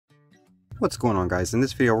What's going on, guys? In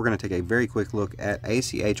this video we're going to take a very quick look at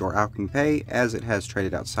ACH or Alchemy Pay as it has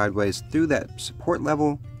traded out sideways through that support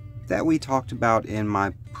level that we talked about in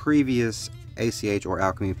my previous ACH or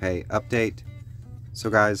Alchemy Pay update. So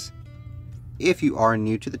guys, if you are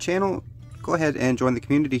new to the channel, go ahead and join the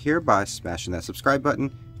community here by smashing that subscribe button.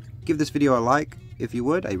 Give this video a like if you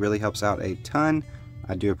would, it really helps out a ton.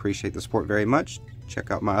 I do appreciate the support very much. Check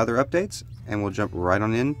out my other updates and we'll jump right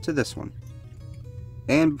on into this one.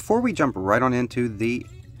 And before we jump right on into the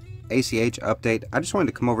ACH update, I just wanted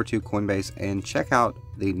to come over to Coinbase and check out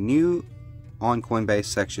the new on Coinbase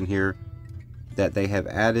section here that they have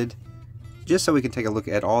added, just so we can take a look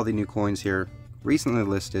at all the new coins here recently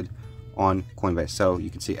listed on Coinbase. So you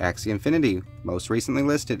can see Axie Infinity, most recently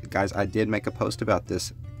listed. Guys, I did make a post about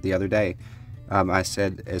this the other day. I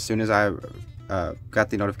said as soon as I got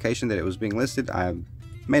the notification that it was being listed, I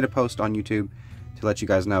made a post on YouTube to let you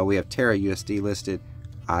guys know. We have Terra USD listed,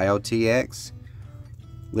 IOTX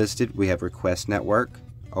listed, we have Request Network,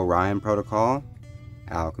 Orion Protocol,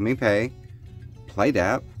 Alchemy Pay,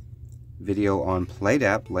 PlayDApp, video on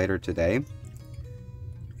PlayDApp later today,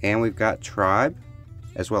 and we've got Tribe,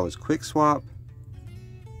 as well as QuickSwap,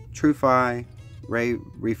 TrueFi, Ray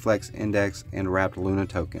Reflex Index, and Wrapped Luna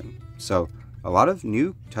token. So a lot of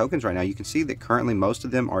new tokens right now. You can see that currently most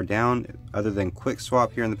of them are down, other than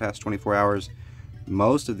QuickSwap here in the past 24 hours.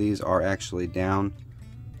 Most of these are actually down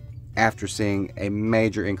after seeing a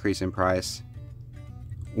major increase in price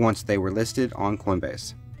once they were listed on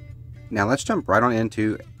Coinbase. Now let's jump right on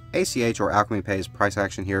into ACH or Alchemy Pay's price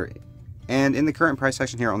action here. And in the current price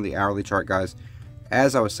action here on the hourly chart, guys,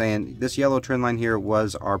 as I was saying, this yellow trend line here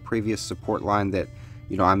was our previous support line that,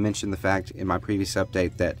 I mentioned the fact in my previous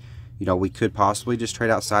update that, we could possibly just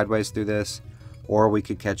trade out sideways through this, or we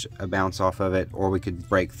could catch a bounce off of it, or we could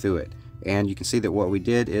break through it. And you can see that what we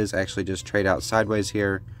did is actually just trade out sideways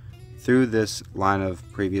here through this line of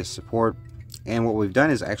previous support. And what we've done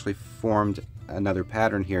is actually formed another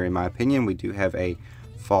pattern here. In my opinion, we do have a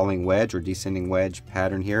falling wedge or descending wedge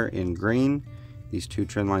pattern here in green. These two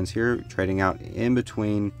trend lines here trading out in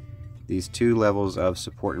between these two levels of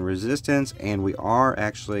support and resistance. And we are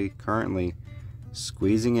actually currently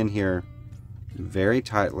squeezing in here very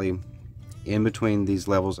tightly in between these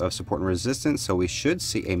levels of support and resistance. So we should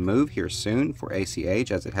see a move here soon for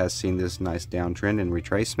ACH, as it has seen this nice downtrend and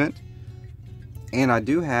retracement. And I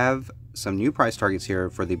do have some new price targets here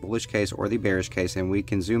for the bullish case or the bearish case, and we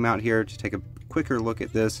can zoom out here to take a quicker look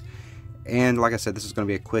at this. And like I said, this is going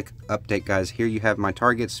to be a quick update, guys. Here you have my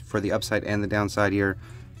targets for the upside and the downside here.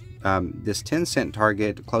 This 10-cent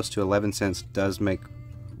target close to 11 cents does make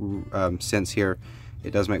sense here.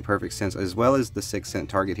 It does make perfect sense, as well as the 6-cent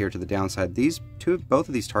target here to the downside. Both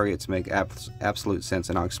of these targets make absolute sense,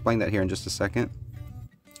 and I'll explain that here in just a second.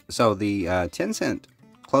 So the 10-cent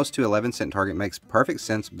close to 11-cent target makes perfect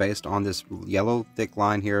sense based on this yellow thick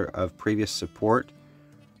line here of previous support,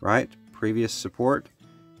 right? Previous support.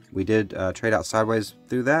 We did trade out sideways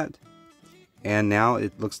through that, and now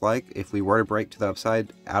it looks like if we were to break to the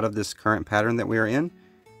upside out of this current pattern that we are in,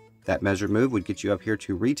 that measured move would get you up here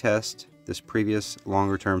to retest this previous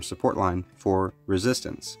longer term support line for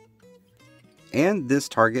resistance. And this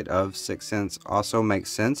target of 6 cents also makes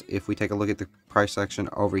sense if we take a look at the price action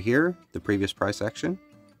over here, the previous price action.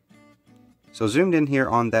 So zoomed in here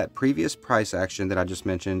on that previous price action that I just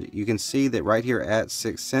mentioned, you can see that right here at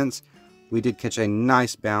 6 cents, we did catch a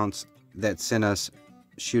nice bounce that sent us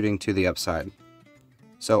shooting to the upside.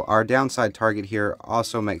 So our downside target here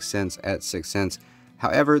also makes sense at 6 cents.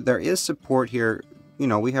 However, there is support here.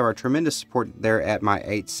 We have our tremendous support there at my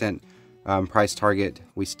 8-cent price target.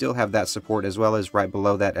 We still have that support, as well as right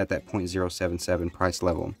below that at that 0.077 price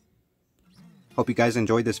level. Hope you guys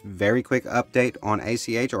enjoyed this very quick update on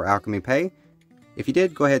ACH or Alchemy Pay. If you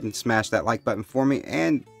did, go ahead and smash that like button for me.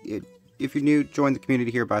 And if you're new, join the community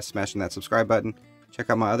here by smashing that subscribe button. Check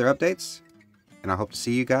out my other updates, and I hope to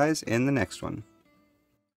see you guys in the next one.